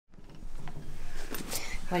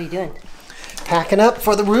What are you doing? Packing up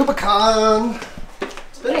for the Rubicon.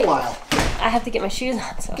 It's been a while. I have to get my shoes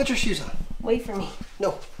on. So Get your shoes on. wait for me.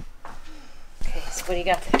 No. Okay, so what do you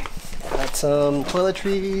got there? Got some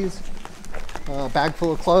toiletries, a bag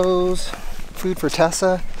full of clothes, food for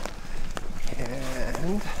Tessa,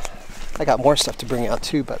 and I got more stuff to bring out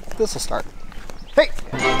too, but this will start. Hey!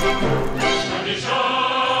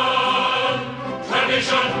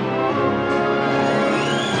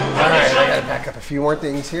 Alright, I gotta pack up a few more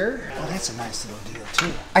things here. Oh, that's a nice little deal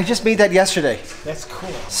too. I just made that yesterday. That's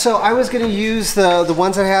cool. So I was gonna use the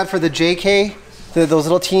ones I had for the JK, those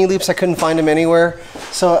little teeny loops. I couldn't find them anywhere.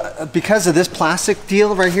 So because of this plastic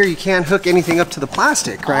deal right here, you can't hook anything up to the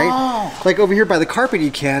plastic, right? Oh. Like over here by the carpet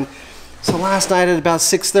you can. So last night at about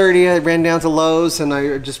 6:30, I ran down to Lowe's and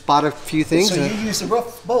I just bought a few things. So you use the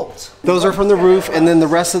roof bolts? Those are from the roof, and then the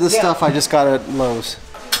rest of the stuff I just got at Lowe's.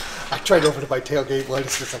 I tried over to my tailgate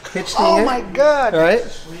once. It's like, Hitch oh stinger? my God! All right.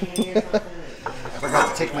 I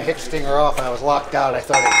forgot to take my hitch stinger off and I was locked out. I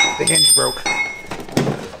thought the hinge broke.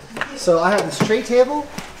 So I have this tray table,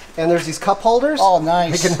 and there's these cup holders. Oh,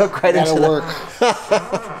 nice. I can hook right into That'll them.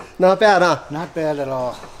 work. Not bad, huh? Not bad at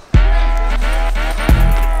all.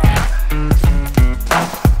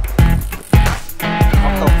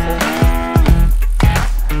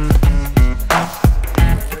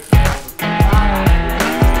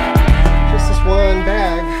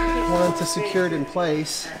 To secure it in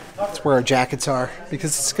place. That's where our jackets are,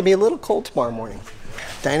 because it's gonna be a little cold tomorrow morning.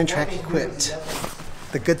 Dynatrac equipped.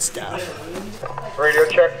 The good stuff. Radio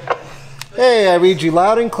check. Hey, I read you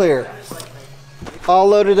loud and clear. All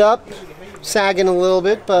loaded up, sagging a little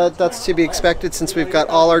bit, but that's to be expected since we've got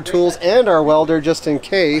all our tools and our welder just in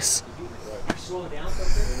case. It's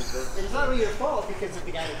not really your fault because of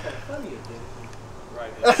the guy that cut from you.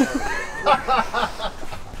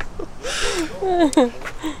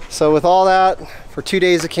 So with all that, for 2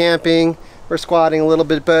 days of camping, we're squatting a little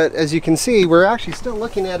bit, but as you can see, we're actually still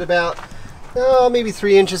looking at about maybe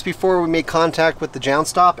 3 inches before we make contact with the jound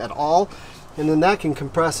stop at all, and then that can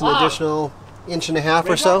compress an additional 1.5 inches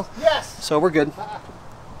or so. Yes. So we're good.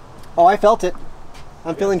 Oh, I felt it.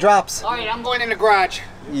 I'm feeling drops. All right, I'm going in the garage.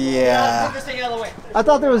 Yeah. Move this thing out of the way. I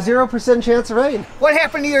thought there was 0% chance of rain. What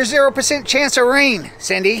happened to your 0% chance of rain,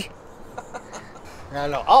 Cindy? I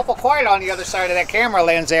know. Awful quiet on the other side of that camera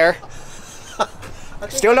lens there.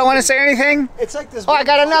 Still don't want to say anything? It's like this. Oh, I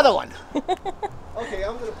got another one. Okay,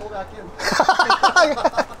 I'm gonna pull back in.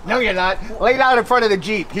 No, you're not. Lay down in front of the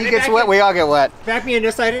Jeep. He gets wet, we all get wet. Back me in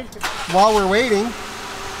this side. While we're waiting.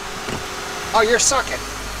 Oh, you're sucking.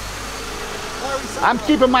 I'm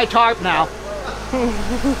keeping my tarp now. Good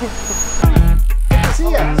to see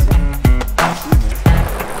ya.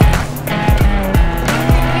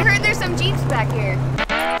 I heard there's some Jeeps back here.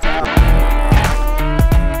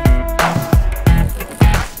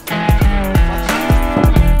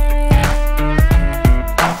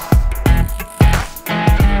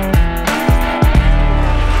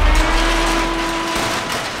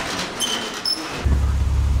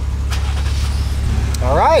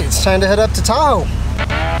 All right, it's time to head up to Tahoe.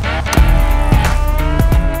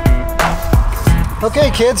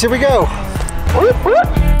 Okay, kids, here we go. Whoop, whoop.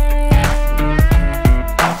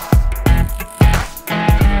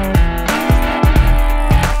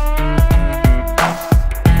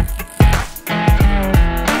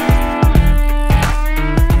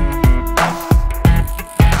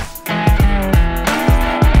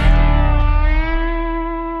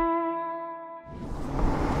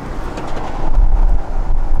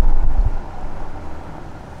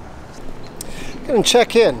 Gonna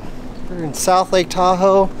check in. We're in South Lake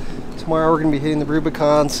Tahoe. Tomorrow we're gonna be hitting the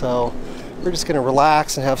Rubicon, so we're just gonna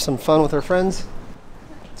relax and have some fun with our friends.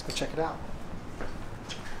 Let's go check it out.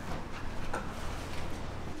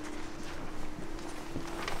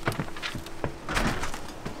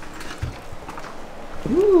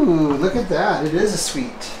 Ooh, look at that. It is a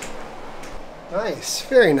suite. Nice,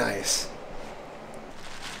 very nice.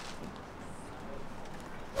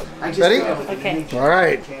 Ready? Okay. All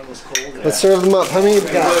right. Let's serve them up. How many have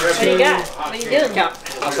we got? What do you got? What are you doing?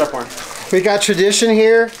 I'll start pouring. We got tradition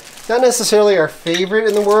here. Not necessarily our favorite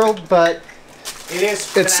in the world, but It is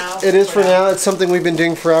for now. it is for now. It's something we've been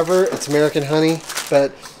doing forever. It's American honey,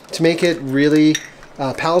 but to make it really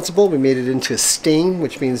palatable, we made it into a sting,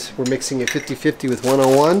 which means we're mixing it 50-50 with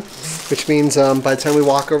 101, which means by the time we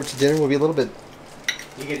walk over to dinner, we'll be a little bit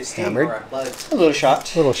You get a steam hammered. or a buzz. A little shot,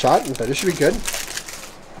 but it should be good.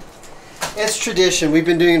 It's tradition. We've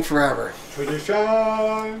been doing it forever.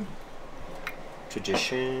 Tradition.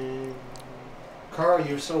 Tradition. Carl,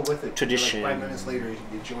 you're so with it. Tradition. Like 5 minutes later, you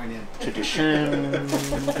join in. Tradition. Do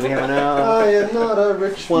we have an I am not a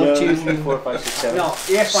rich man. 1, 2, 3, 4, 5, 6, 7. No,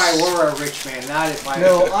 if I were a rich man, not if I.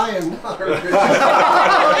 No, I am not a rich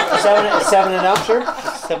man. 7 and up, sir?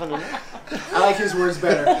 7 and up. I like his words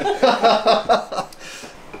better.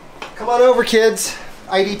 Come on over, kids.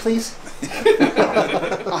 ID, please.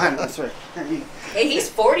 That's right. Hey, he's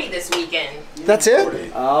 40 this weekend. That's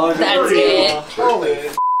it? Oh, That's it.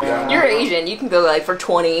 Holy. You're Asian. You can go like for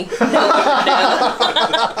 20.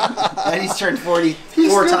 And he's turned 40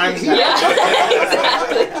 4 times now. Yeah,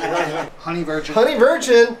 exactly. Honey Virgin. Honey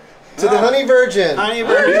Virgin to the Honey Virgin. Honey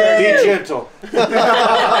Virgin. Be gentle. Good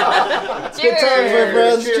times, my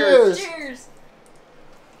friends. Cheers. Cheers.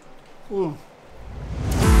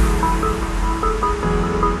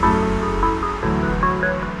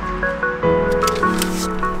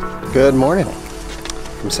 Good morning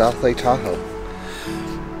from South Lake Tahoe.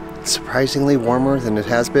 Surprisingly warmer than it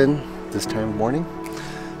has been this time of morning,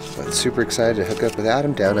 but super excited to hook up with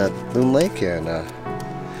Adam down at Loon Lake and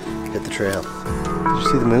hit the trail. Did you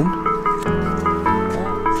see the moon?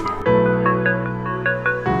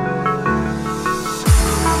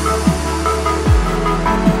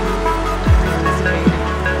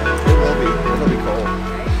 It'll be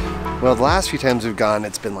cold. Well, the last few times we've gone,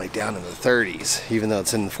 it's been like down in the 30s, even though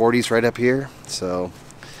it's in the 40s right up here. So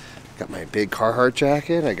got my big Carhartt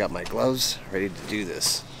jacket, I got my gloves ready to do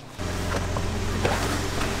this.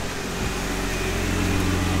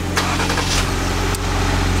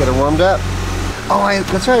 Get it warmed up. Oh,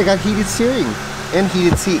 that's right, I got heated steering and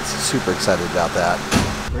heated seats. Super excited about that.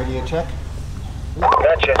 Radio check.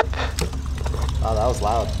 Gotcha. Oh, that was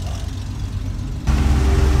loud.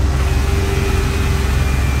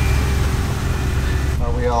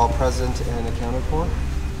 Are we all present and accounted for?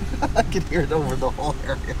 I can hear it over the whole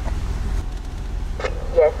area.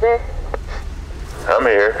 Yes, sir. I'm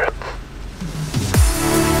here.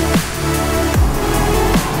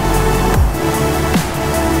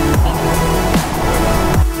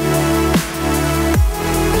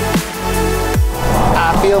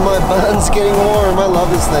 I feel my buns getting warm. I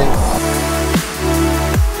love this thing.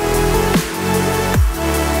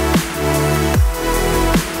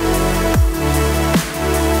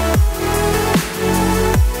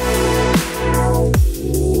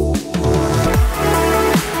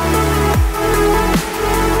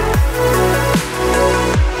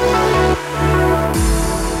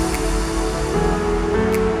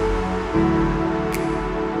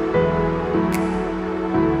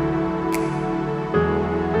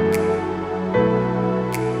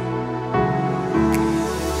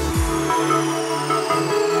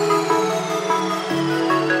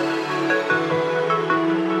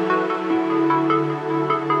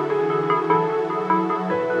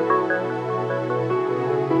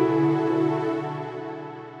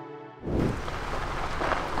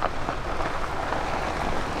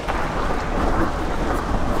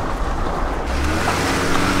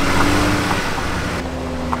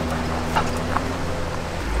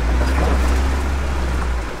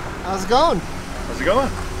 How's it going? How's it going?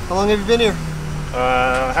 How long have you been here?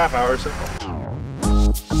 Half hour or so.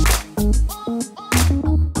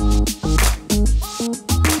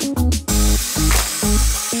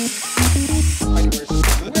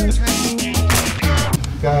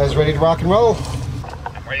 Guys, ready to rock and roll?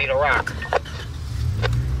 I'm ready to rock.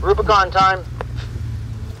 Rubicon time.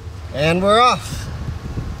 And we're off.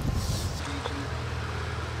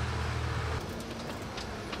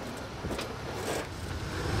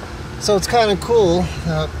 So it's kind of cool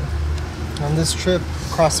that on this trip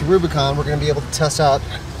across the Rubicon, we're going to be able to test out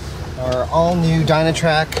our all-new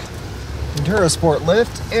Dynatrac EndruoSport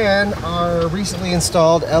lift and our recently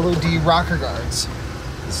installed LoD rocker guards,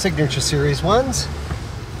 the Signature Series ones.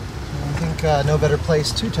 I think no better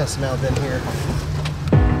place to test them out than here.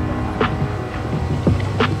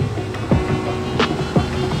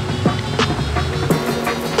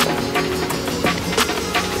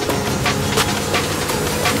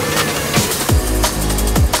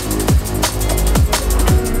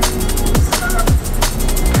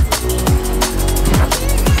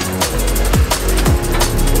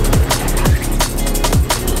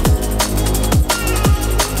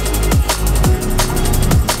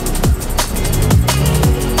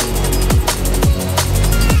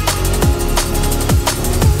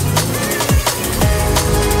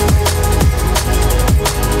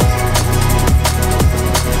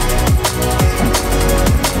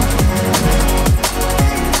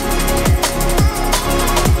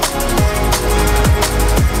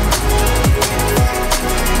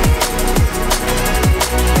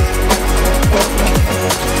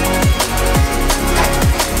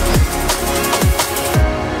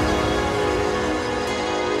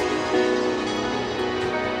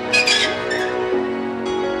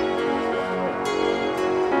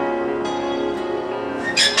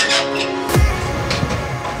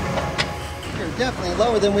 definitely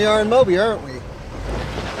lower than we are in Moby, aren't we?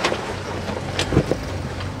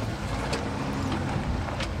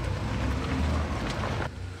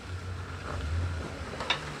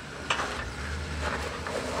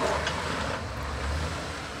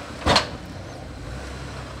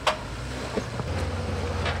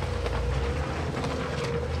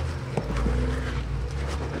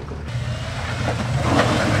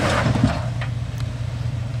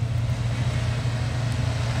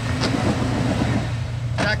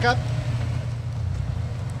 Back up.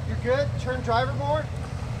 You're good. Turn driver more.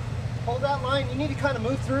 Hold that line. You need to kind of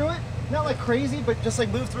move through it. Not like crazy, but just like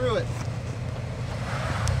move through it.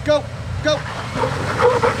 Go. Go.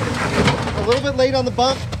 A little bit late on the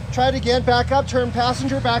bump. Try it again. Back up. Turn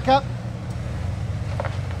passenger. Back up.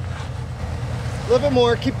 A little bit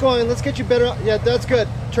more. Keep going. Let's get you better. Yeah, that's good.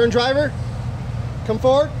 Turn driver. Come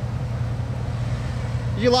forward.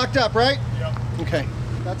 You locked up, right? Yep. Okay.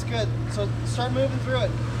 That's good. So start moving through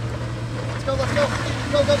it. Let's go, let's go.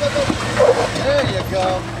 Go, go, go, go. There you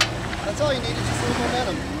go. That's all you need is just a little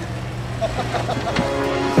momentum.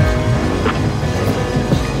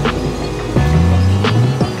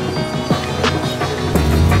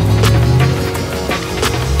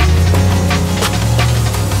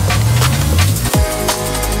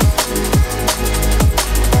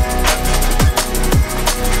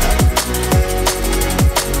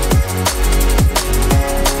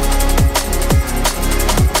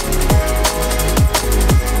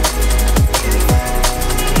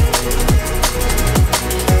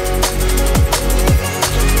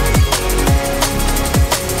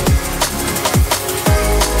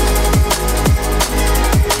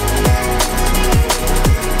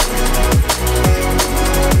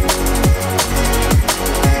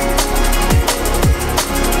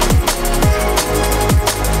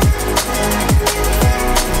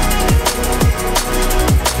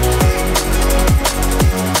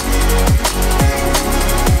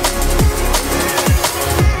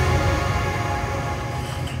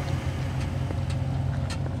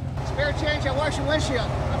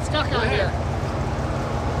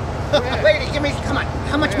 Lady, give me, come on.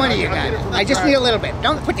 How much money you got? I just need a little bit.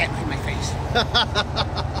 Don't put that in my face.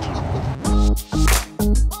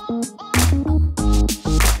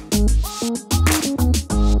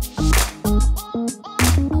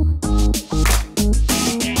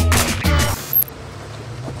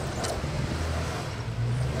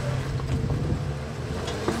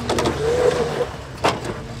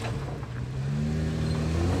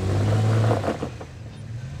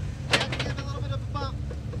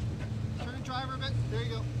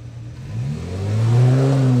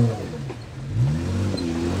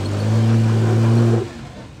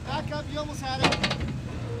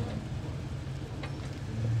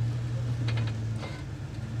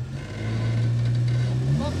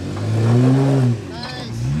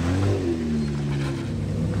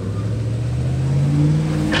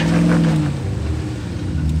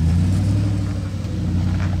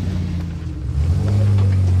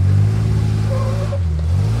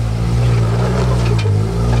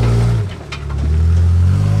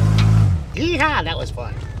 That was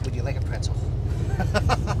fun. Would you like a pretzel?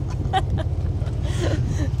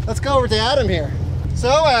 Let's go over to Adam here. So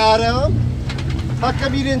Adam, how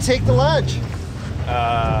come you didn't take the ledge?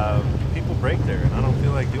 People break there, and I don't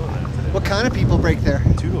feel like doing that today. What kind of people break there?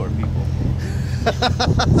 Two-door people.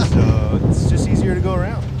 So it's just easier to go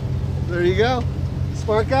around. There you go.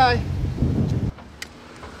 Smart guy.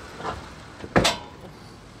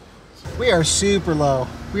 We are super low.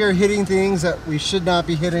 We are hitting things that we should not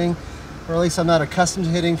be hitting, or at least I'm not accustomed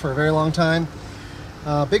to hitting for a very long time.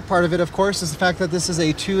 A big part of it, of course, is the fact that this is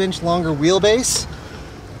a 2-inch longer wheelbase.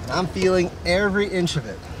 I'm feeling every inch of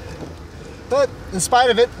it. But in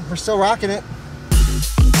spite of it, we're still rocking it.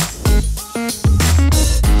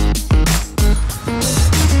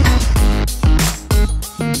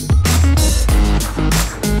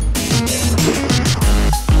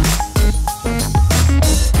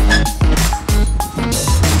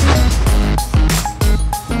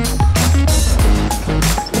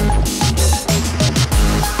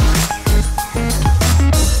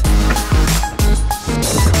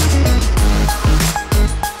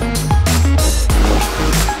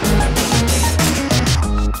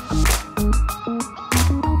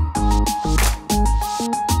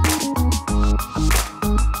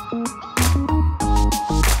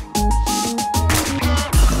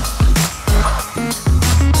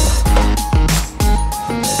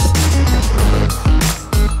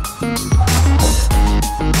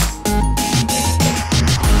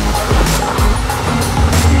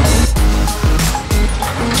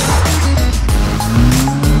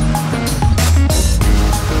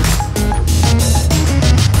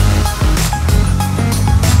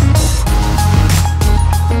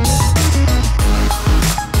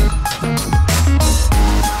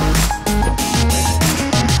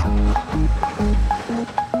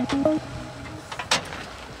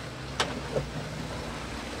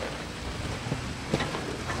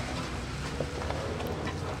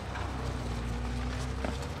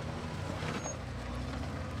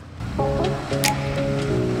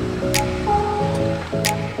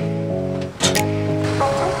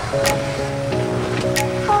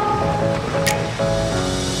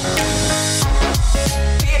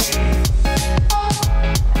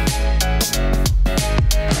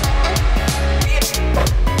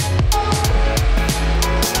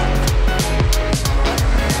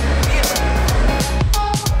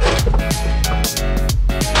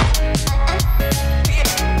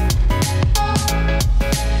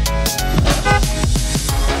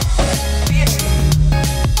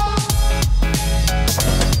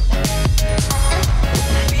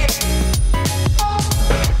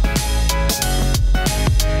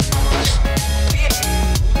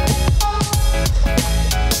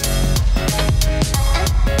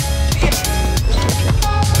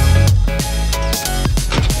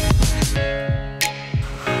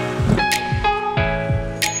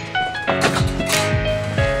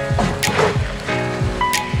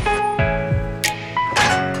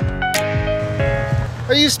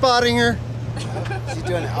 you spotting her? She's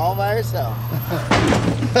doing it all by herself.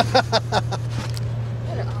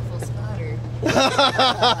 What an awful spotter.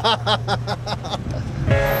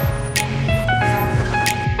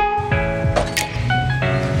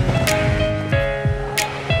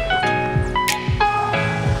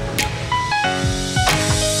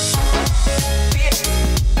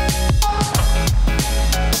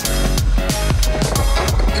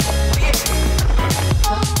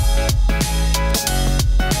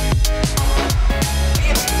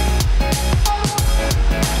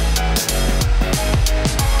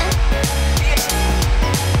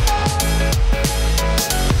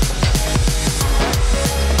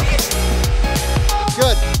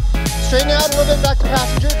 Good. Straighten out a little bit back to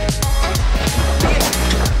passenger.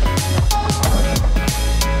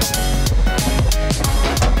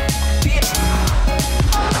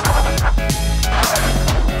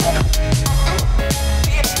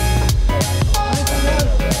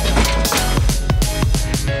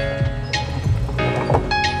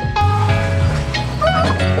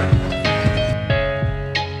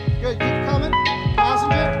 Good, keep coming.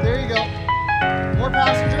 Passenger, there you go. More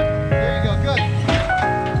passenger, there you go, good.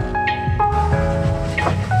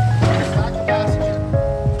 Back to passenger.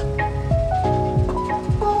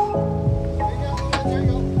 There you go, there you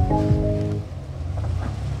go.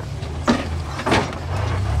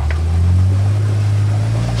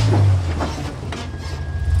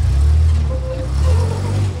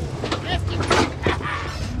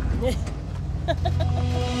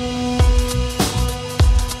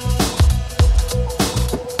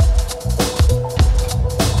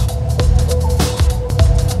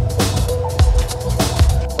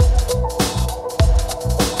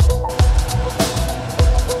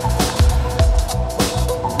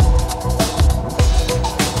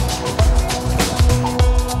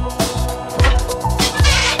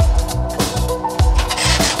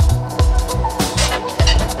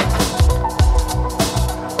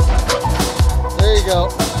 There you go.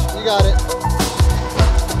 You got it.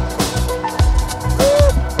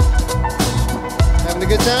 Woo! Having a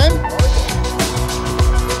good time?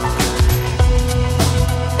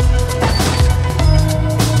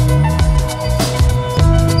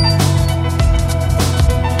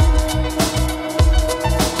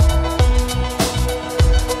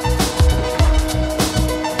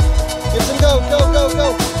 Get some go, go, go, go.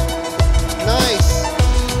 Nice.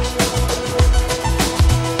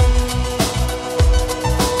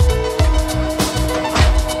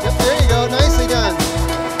 Yep, there you go. Nicely done.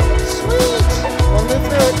 Sweet. One move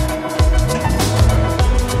through it.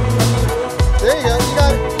 There you go. You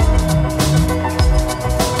got it.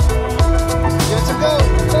 Give it some go.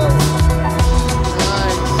 Go.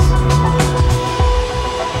 Nice.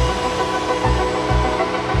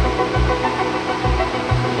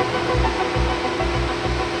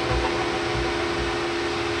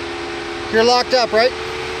 You're locked up, right?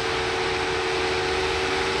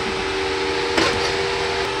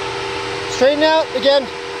 Straighten out again.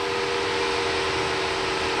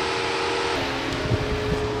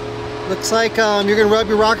 Looks like you're gonna rub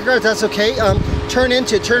your rocker guards. That's okay. Turn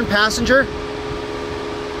into it. Turn passenger.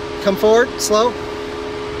 Come forward, slow.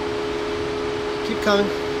 Keep coming.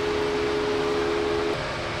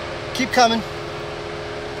 Keep coming.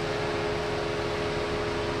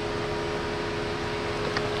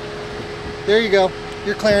 There you go.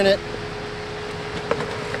 You're clearing it.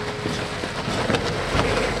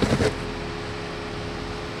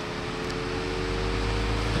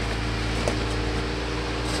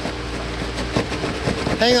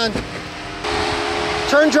 Hang on.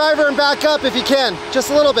 Turn driver and back up if you can. Just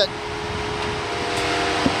a little bit.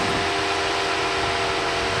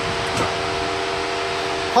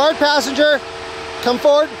 Hard passenger. Come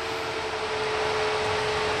forward.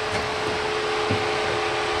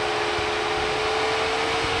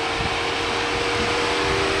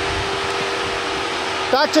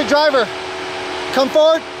 Back to driver. Come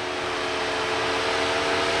forward.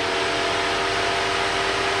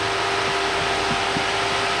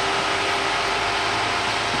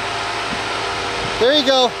 There you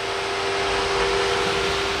go.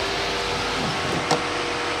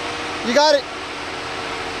 You got it.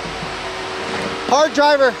 Hard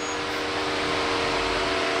driver.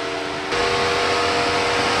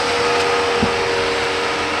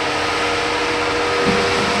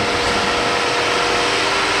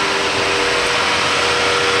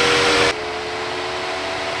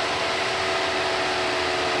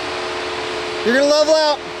 You're gonna level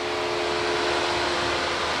out.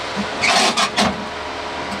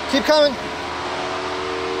 Keep coming.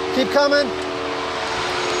 Keep coming.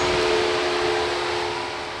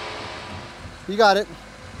 You got it.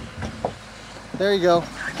 There you go.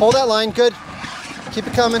 Hold that line. Good. Keep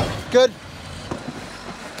it coming. Good.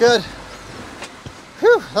 Good.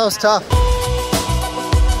 Whew, that was tough.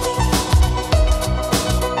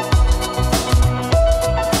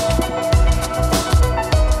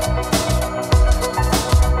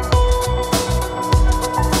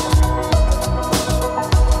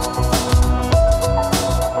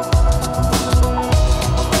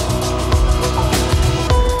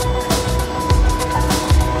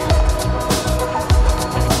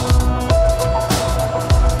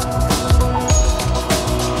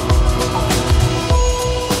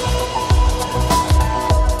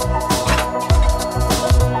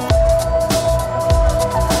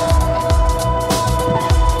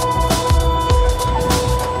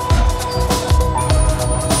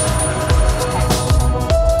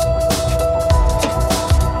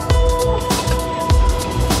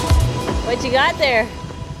 What you got there?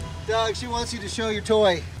 Doug, she wants you to show your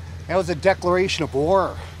toy. That was a declaration of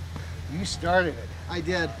war. You started it. I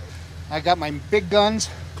did. I got my big guns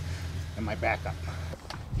and my backup.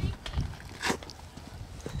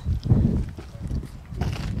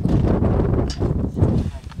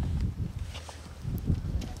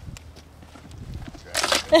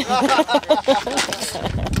 That's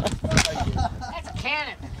a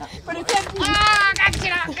cannon. But it's empty. Ah, gotta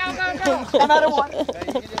get out. Go, go, go. Another one.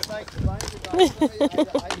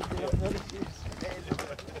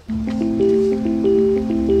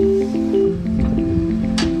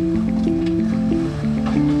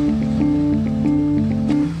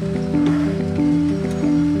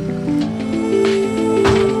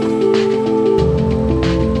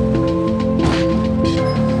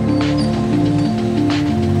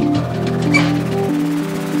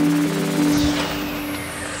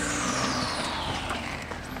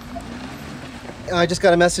 I just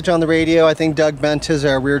got a message on the radio. I think Doug bent his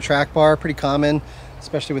rear track bar, pretty common,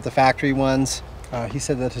 especially with the factory ones. He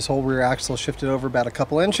said that his whole rear axle shifted over about a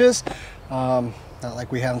couple inches. Not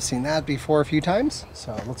like we haven't seen that before a few times.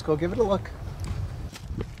 So let's go give it a look.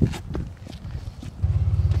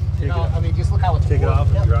 I mean, just look how it's Take it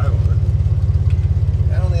off and drive on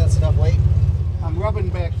it. I don't think that's enough weight. I'm rubbing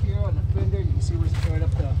back here on the fender. You can see where it's right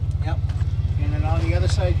up the. Yep. And then on the other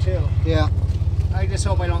side too. Yeah. I just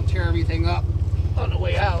hope I don't tear everything up on the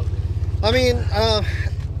way out. I mean,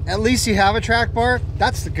 at least you have a track bar.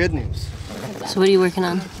 That's the good news. So what are you working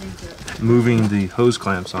on? Moving the hose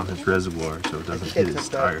clamps on his reservoir so it doesn't hit his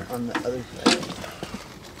tire. On the other side.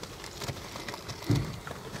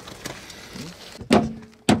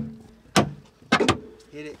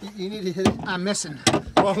 Hit it. You need to hit it. I'm missing.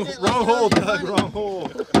 Wrong hole, Doug, wrong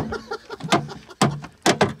hole.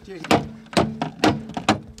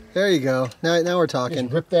 There you go. Now we're talking.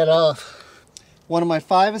 Just rip that off. One of my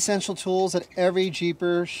 5 essential tools that every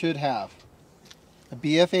Jeeper should have. A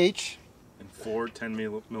BFH. And 4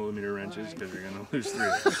 10mm wrenches because you're going to lose 3.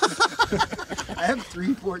 I have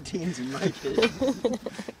 3 14s in my kit.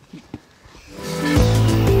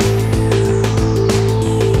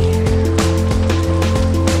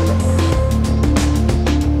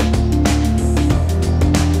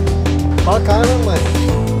 All kind of money.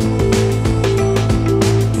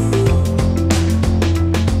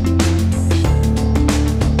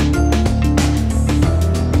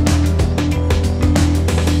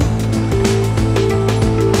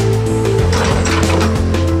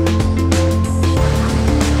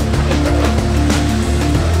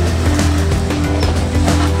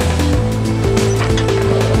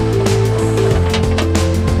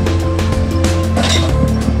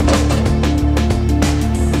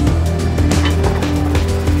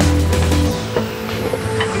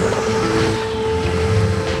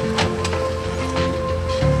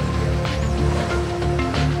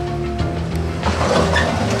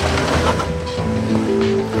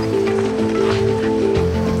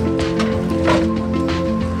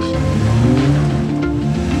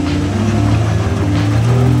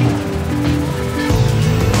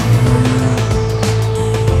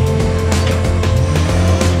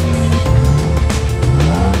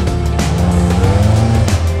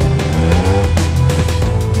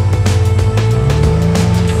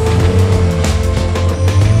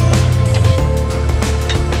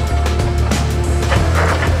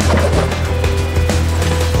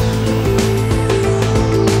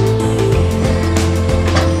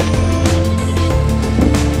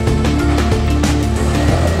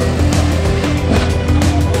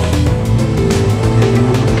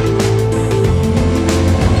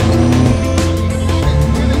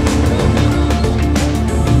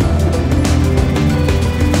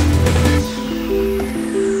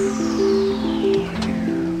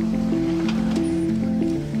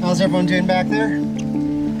 How's everyone doing back there?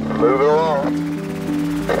 Moving along.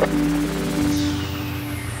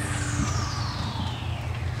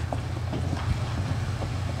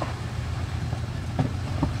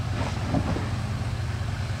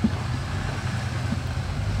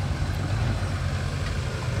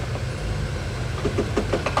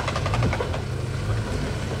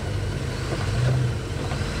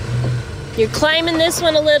 You're climbing this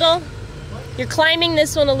one a little. You're climbing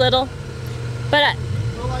this one a little. But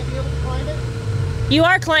Will I be able to climb it? you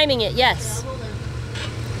are climbing it, yes. Yeah, I will then.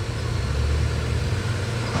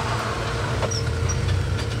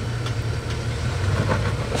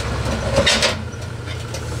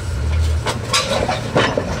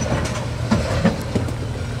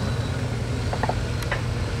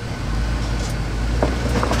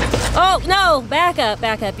 Oh, no, back up,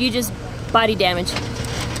 back up. You just body damage.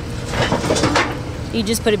 You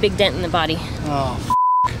just put a big dent in the body. Oh,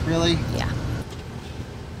 really? Yeah.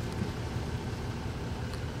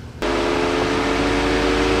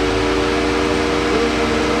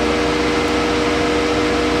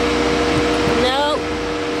 No.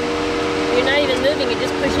 You're not even moving, you're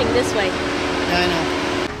just pushing this way. Yeah, I know.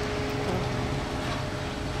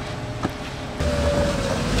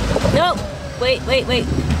 No. Wait, wait, wait.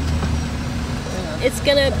 It's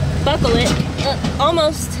gonna buckle it.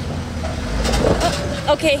 Almost.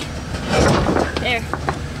 Oh, okay. There.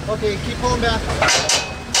 Okay, keep pulling back.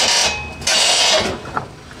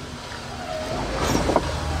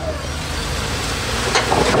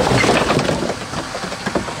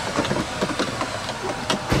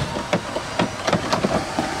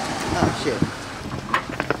 Oh, shit.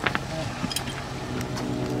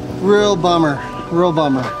 Real bummer. Real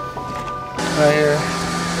bummer. Right here.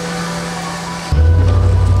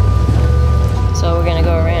 So we're gonna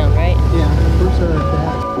go around, right? Yeah, first are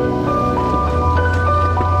back.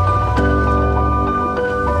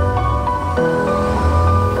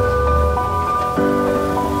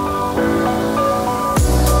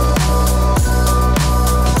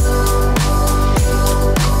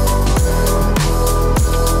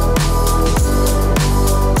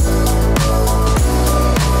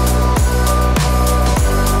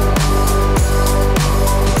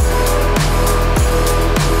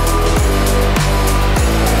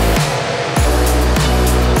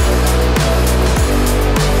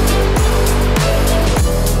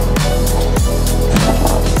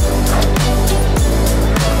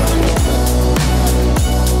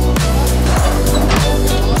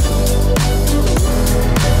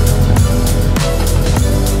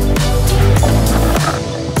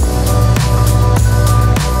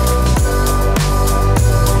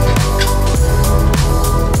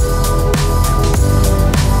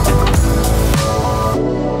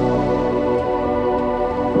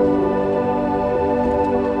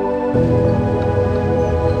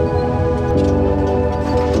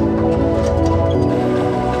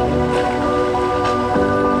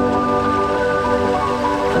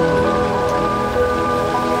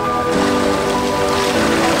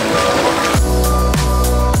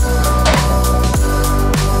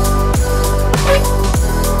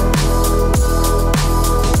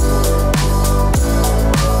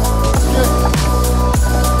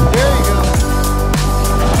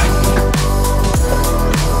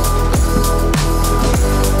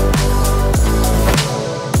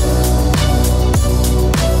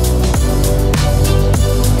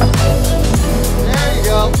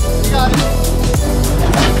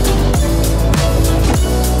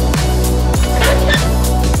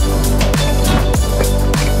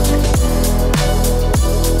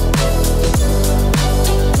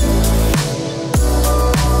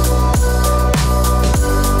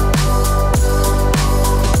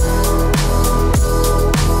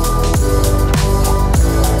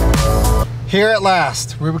 Here at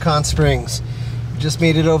last, Rubicon Springs. We just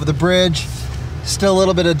made it over the bridge. Still a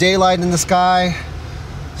little bit of daylight in the sky,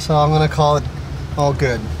 so I'm gonna call it all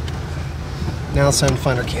good. Now it's time to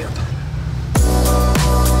find our camp.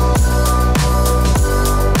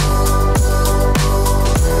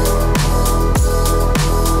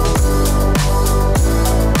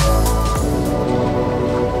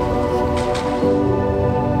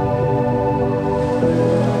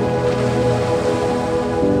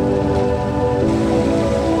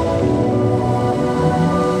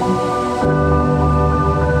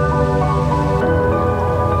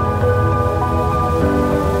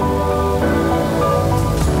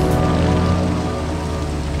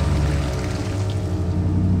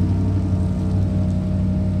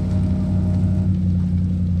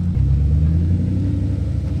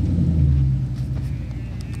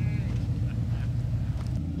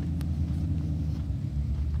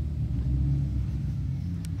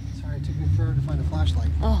 Sorry, it took me forever to find a flashlight.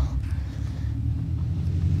 Oh.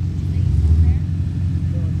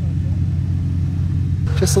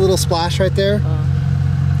 Just a little splash right there.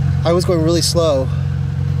 I was going really slow.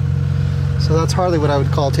 So that's hardly what I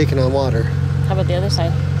would call taking on water. How about the other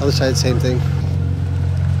side? Other side, same thing.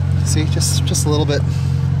 See, just a little bit.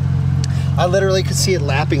 I literally could see it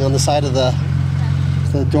lapping on the side of the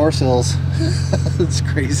door sills. It's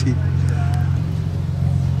crazy.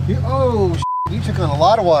 You took on a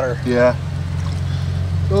lot of water. Yeah.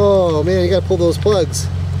 Oh man, you gotta pull those plugs.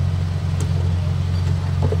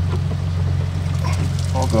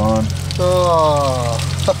 All gone. Oh.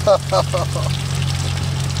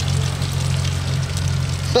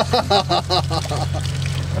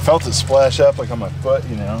 I felt it splash up like on my foot,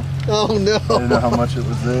 you know. Oh no. I didn't know how much it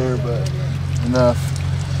was there, but enough.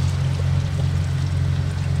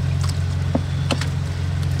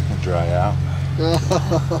 It'll dry out.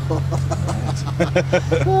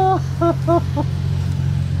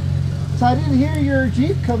 So I didn't hear your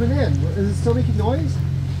Jeep coming in. Is it still making noise?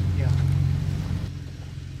 Yeah.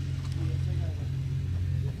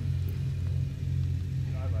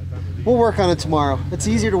 We'll work on it tomorrow. It's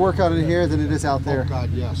easier to work on it here than it is out there. Oh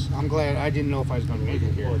God, yes. I'm glad. I didn't know if I was going to make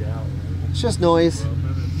it here. It's just noise.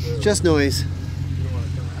 It's just noise.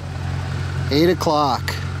 8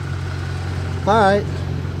 o'clock. Alright.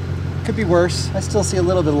 Could be worse. I still see a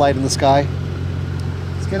little bit of light in the sky.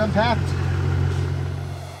 Let's get unpacked.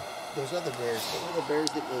 Those other bears. What are the bears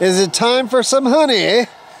that Is it time for some honey?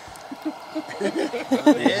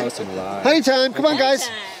 Honey time. Come on, guys.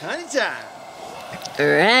 Honey time. All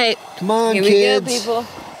right. Come on, Here kids. we go, people.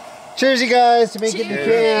 Cheers, you guys, to make it in the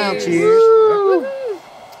camp. Cheers.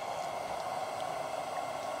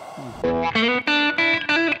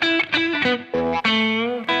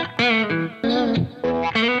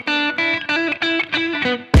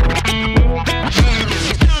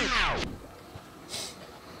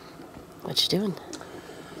 What you doing?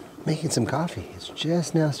 Making some coffee. It's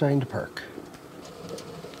just now starting to perk.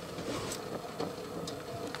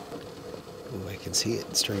 Ooh, I can see it.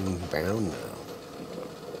 It's turning brown now.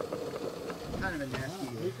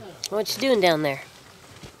 What you doing down there?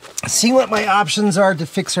 See what my options are to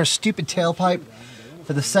fix our stupid tailpipe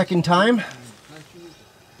for the second time.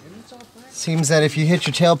 Seems that if you hit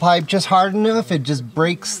your tailpipe just hard enough, it just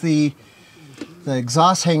breaks the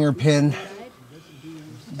exhaust hanger pin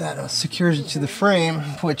that secures it to the frame,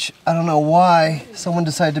 which I don't know why someone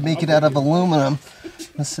decided to make it out of aluminum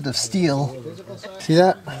instead of steel. See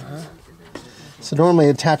that? So normally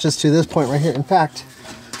it attaches to this point right here. In fact,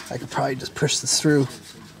 I could probably just push this through.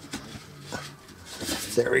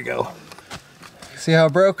 There we go. See how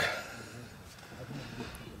it broke?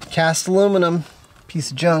 Cast aluminum, piece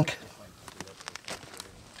of junk.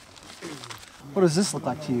 What does this look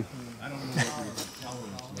like to you?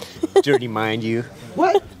 Dirty mind, you.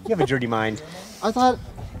 What? You have a dirty mind. I thought,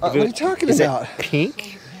 what are you talking Is about? it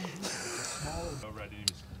pink?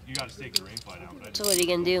 So what are you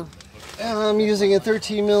gonna do? I'm using a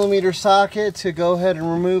 13mm socket to go ahead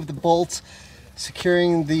and remove the bolts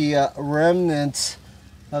securing the remnants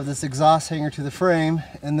of this exhaust hanger to the frame,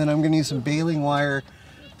 and then I'm going to use some baling wire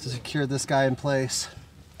to secure this guy in place.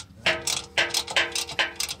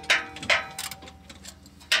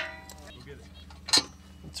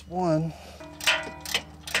 That's one.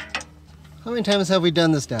 How many times have we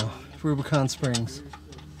done this now? Rubicon Springs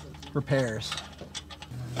repairs.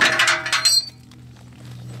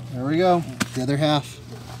 There we go, the other half.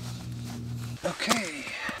 Okay.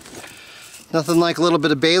 Nothing like a little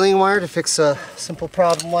bit of baling wire to fix a simple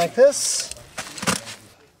problem like this.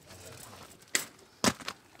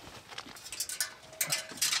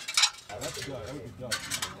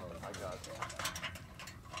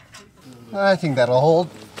 I think that'll hold,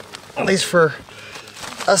 at least for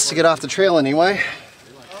us to get off the trail anyway.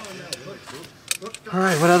 All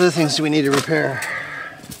right, what other things do we need to repair?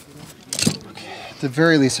 At the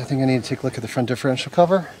very least, I think I need to take a look at the front differential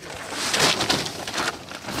cover.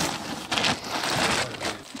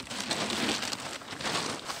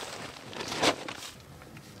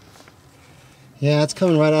 Yeah, it's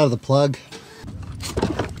coming right out of the plug.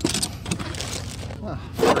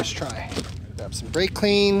 First try. Grab some brake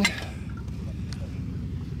clean.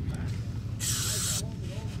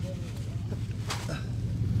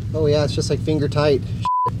 Oh yeah, it's just like finger tight.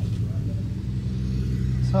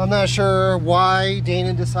 So I'm not sure why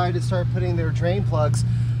Dana decided to start putting their drain plugs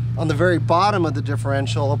on the very bottom of the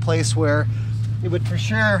differential, a place where it would for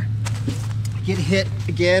sure get hit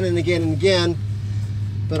again and again and again.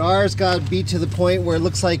 But ours got beat to the point where it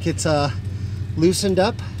looks like it's loosened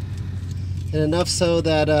up, and enough so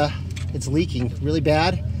that it's leaking really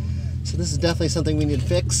bad. So this is definitely something we need to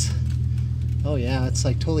fix. Oh yeah, it's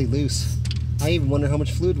like totally loose. I even wonder how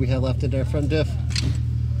much fluid we have left in our front diff.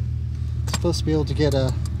 Supposed to be able to get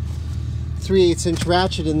a 3/8 inch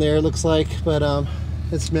ratchet in there, it looks like, but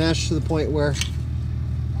it's smashed to the point where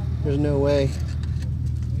there's no way.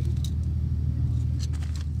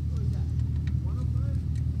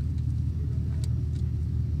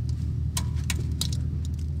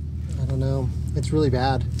 I don't know. It's really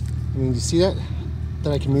bad. I mean, do you see that?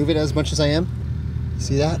 That I can move it as much as I am?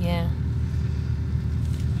 See that? Yeah.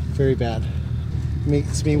 Very bad.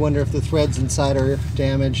 Makes me wonder if the threads inside are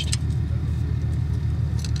damaged.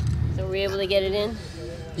 So were we able to get it in?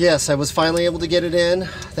 Yes, I was finally able to get it in,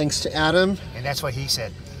 thanks to Adam. And that's what he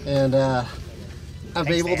said. And I'm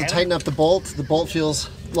able to tighten up the bolt. The bolt feels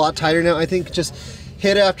a lot tighter now. I think just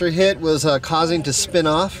hit after hit was causing to spin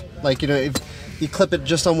off. Like, you know, if you clip it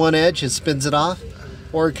just on one edge, it spins it off.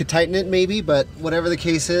 Or it could tighten it maybe, but whatever the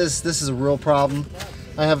case is, this is a real problem.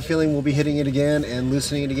 I have a feeling we'll be hitting it again and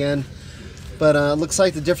loosening it again. But it looks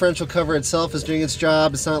like the differential cover itself is doing its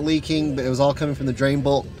job. It's not leaking, but it was all coming from the drain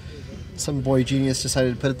bolt. Some boy genius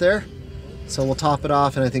decided to put it there. So we'll top it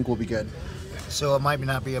off and I think we'll be good. So it might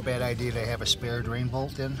not be a bad idea to have a spare drain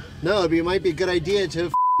bolt in? No, it might be a good idea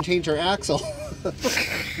to change our axle.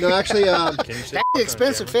 No, actually, that's an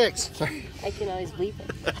expensive fix. Sorry. I can always bleep it.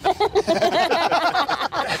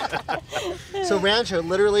 So Rancho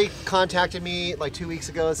literally contacted me like 2 weeks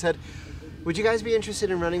ago and said, would you guys be interested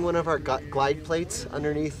in running one of our glide plates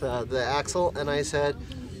underneath the axle? And I said,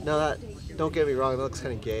 no, don't get me wrong, that looks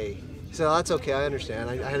kind of gay. He said, oh, that's okay, I understand.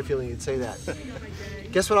 I had a feeling you'd say that.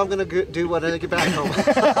 Guess what I'm going to do when I get back home?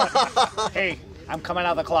 Hey, I'm coming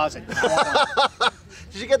out of the closet.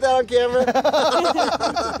 Did you get that on camera?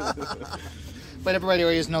 But everybody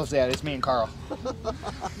always knows that. It's me and Carl.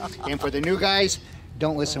 And for the new guys,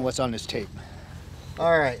 don't listen to what's on this tape.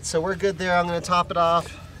 All right, so we're good there. I'm going to top it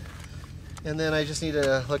off. And then I just need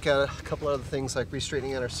to look at a couple other things like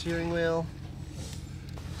re-straightening out our steering wheel.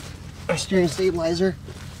 Our steering stabilizer.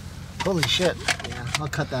 Holy shit. Yeah, I'll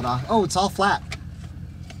cut that off. Oh, it's all flat.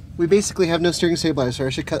 We basically have no steering stabilizer. I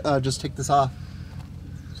should just take this off.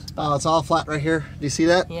 Oh, it's all flat right here. Do you see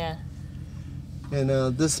that? Yeah.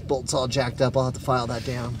 And this bolt's all jacked up. I'll have to file that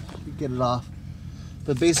down, get it off.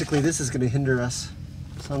 But basically this is going to hinder us.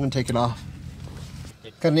 So I'm going to take it off.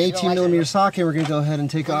 Got an 18mm socket. We're going to go ahead and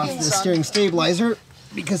take off the steering stabilizer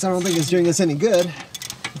because I don't think it's doing us any good.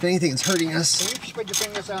 If anything, it's hurting us. Can you spread your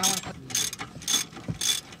fingers out?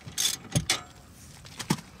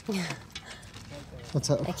 What's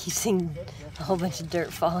up? I keep seeing a whole bunch of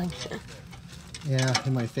dirt falling. Yeah,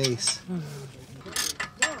 in my face.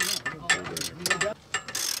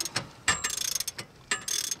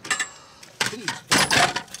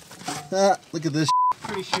 Look at this.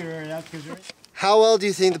 Pretty sure that's because you're... How well do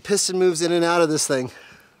you think the piston moves in and out of this thing?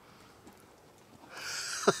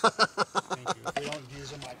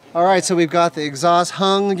 All right, so we've got the exhaust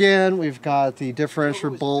hung again. We've got the differential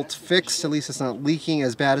bolt fixed. At least it's not leaking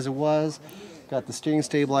as bad as it was. Got the steering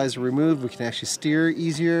stabilizer removed. We can actually steer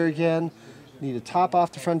easier again. Need to top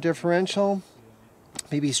off the front differential.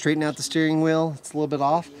 Maybe straighten out the steering wheel. It's a little bit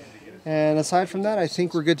off. And aside from that, I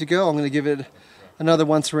think we're good to go. I'm going to give it another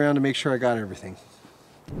once around to make sure I got everything.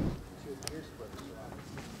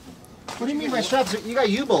 What do you mean by straps? You got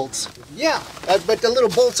U-bolts. Yeah, but the little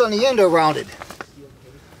bolts on the end are rounded.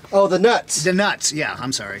 Oh, the nuts. The nuts, yeah,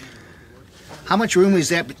 I'm sorry. How much room is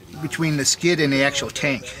that between the skid and the actual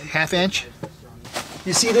tank? Half inch?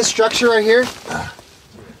 You see this structure right here?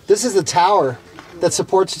 This is the tower that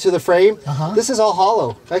supports it to the frame. This is all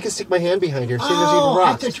hollow. I can stick my hand behind here. See, there's even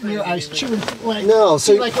rocks. I thought I was chewing, like, no,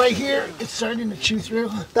 so like right here, it's starting to chew through.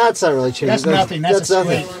 That's not really chewing. That's nothing. That's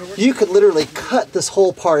nothing. You could literally cut this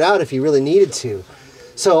whole part out if you really needed to.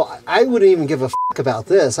 So I wouldn't even give a fuck about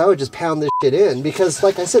this. I would just pound this shit in because,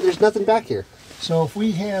 like I said, there's nothing back here. So if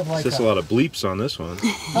we have like Just a lot of bleeps on this one.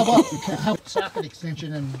 how about socket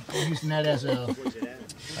extension and using that as a...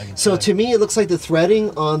 So to me, it looks like the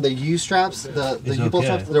threading on the U-straps, the U-bolt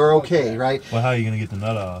straps, they're okay, right? Well, how are you going to get the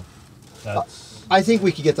nut off? That's I think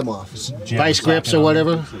we could get them off. Vice grips or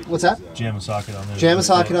whatever? What's that? Jam a socket on there. Jam a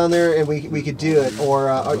socket on there, and we could do it,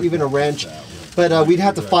 or even a wrench. But we'd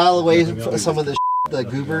have to file away some of the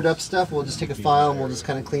goobered up stuff. We'll just take a file and we'll just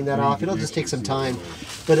kind of clean that off. It'll just take some time.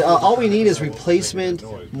 But all we need is replacement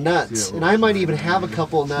nuts, and I might even have a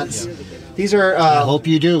couple nuts. These are. I hope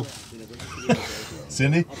you do.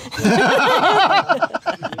 Cindy?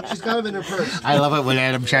 She's got them in her purse. I love it when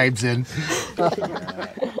Adam chimes in.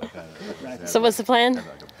 So what's the plan?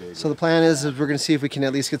 So the plan is we're going to see if we can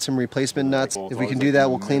at least get some replacement nuts. If we can do that,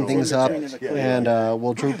 we'll clean things up, and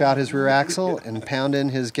we'll droop out his rear axle and pound in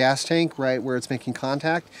his gas tank right where it's making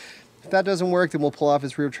contact. If that doesn't work, then we'll pull off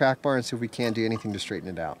his rear track bar and see if we can't do anything to straighten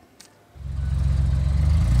it out.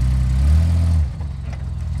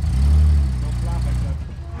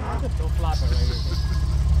 Don't flop it right here.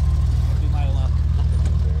 That'd be my luck.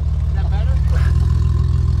 Is that better?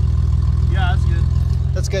 Yeah, that's good.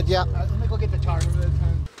 That's good, yeah. Let me go get the tar.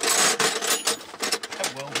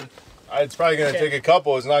 It's probably going to take a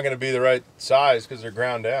couple. It's not going to be the right size because they're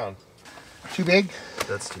ground down. Too big?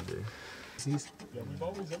 That's too big.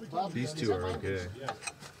 These two are okay.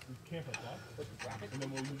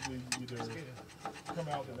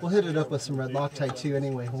 We'll hit it up with some red Loctite too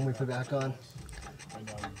anyway when we put it back on.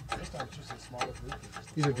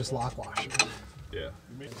 These are just lock washers. Yeah.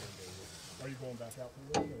 Are you going back out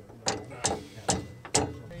for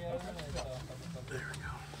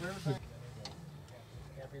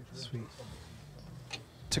Sweet.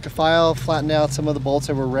 Took a file, flattened out some of the bolts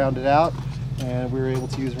that were rounded out, and we were able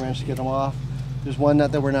to use a wrench to get them off. There's one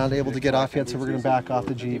nut that we're not able to get off yet, so we're going to back off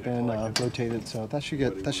the Jeep and rotate it. So that should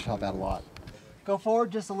help out a lot. Go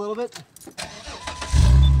forward just a little bit. Okay,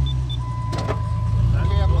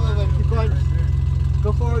 I'm moving. Keep going.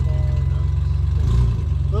 Go forward.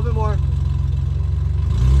 A little bit more.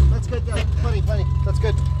 That's good. Plenty. That's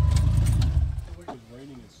good. It was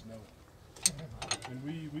raining and snow, and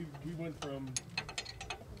we went from.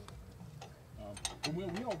 And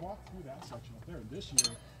we all walked through that section up there. And this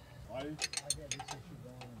year,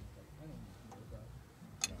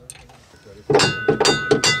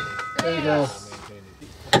 There you go.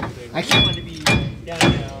 I can't want to be down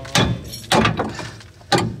now.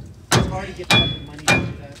 It's hard to get the money to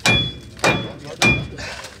do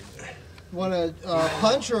that. Want a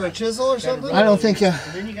punch or a chisel or something? I don't think And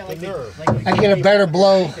then you got like I get a better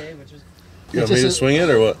blow. which is You want me to swing it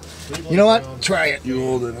or what? You know what? Try it. You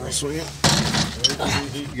hold it and I'll swing it.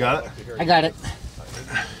 You got it? I got it.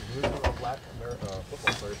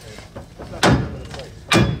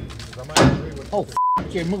 Oh,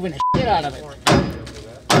 you're moving the shit out of it.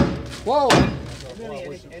 Whoa,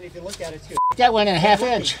 and if you look at it too. that went in a half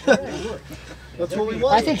inch. That's what we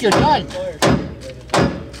want. I think you're done.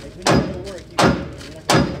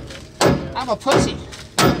 I'm a pussy.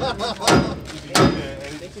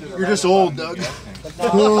 You're just old, Doug.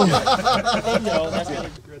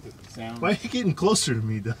 sound. Why are you getting closer to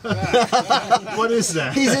me, Doug? What is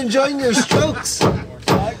that? He's enjoying your strokes.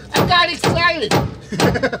 I got excited.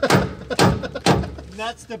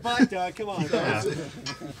 That's the butt, Doug. Come on.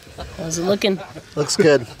 How's it looking? Looks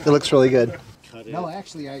good. It looks really good. No,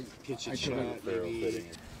 actually, I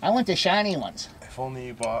went to shiny ones. If only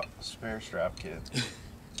you bought a spare strap kit.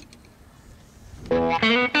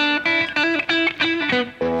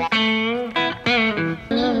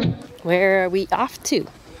 Where are we off to?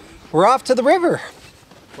 We're off to the river.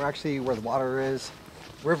 We're actually where the water is.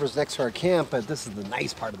 The river's next to our camp, but this is the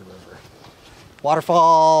nice part of the river.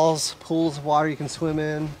 Waterfalls, pools of water you can swim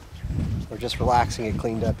in, or just relaxing and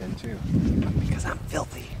cleaned up in too. Because I'm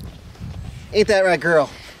filthy. Ain't that right, girl?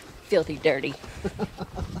 Filthy dirty.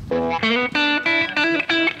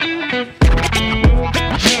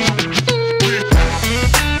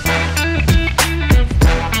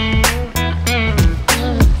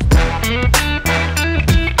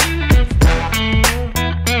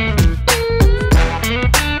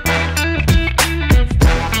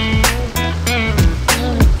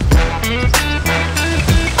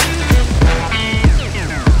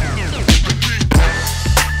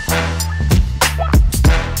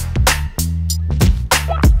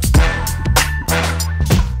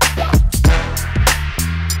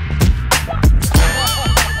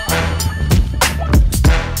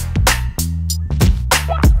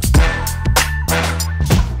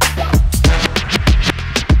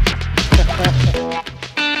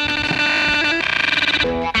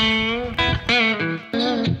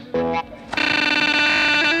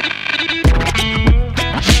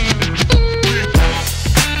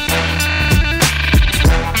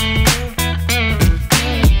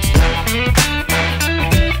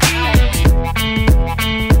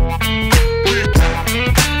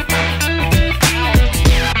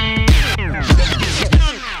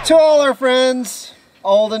 To all our friends,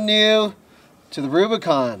 old and new, to the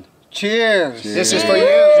Rubicon. Cheers. This is for you.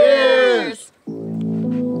 Cheers.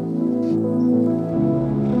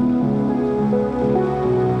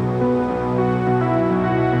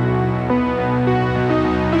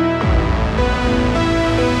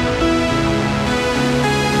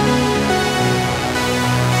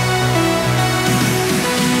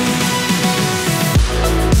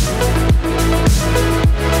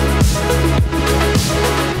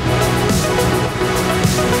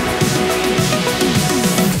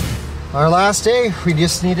 Our last day, we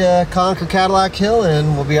just need to conquer Cadillac Hill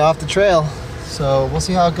and we'll be off the trail. So we'll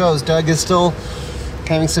see how it goes. Doug is still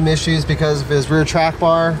having some issues because of his rear track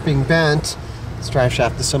bar being bent. His drive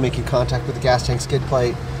shaft is still making contact with the gas tank skid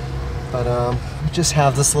plate. But we just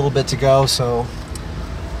have this little bit to go, so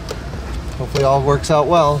hopefully all works out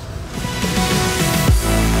well.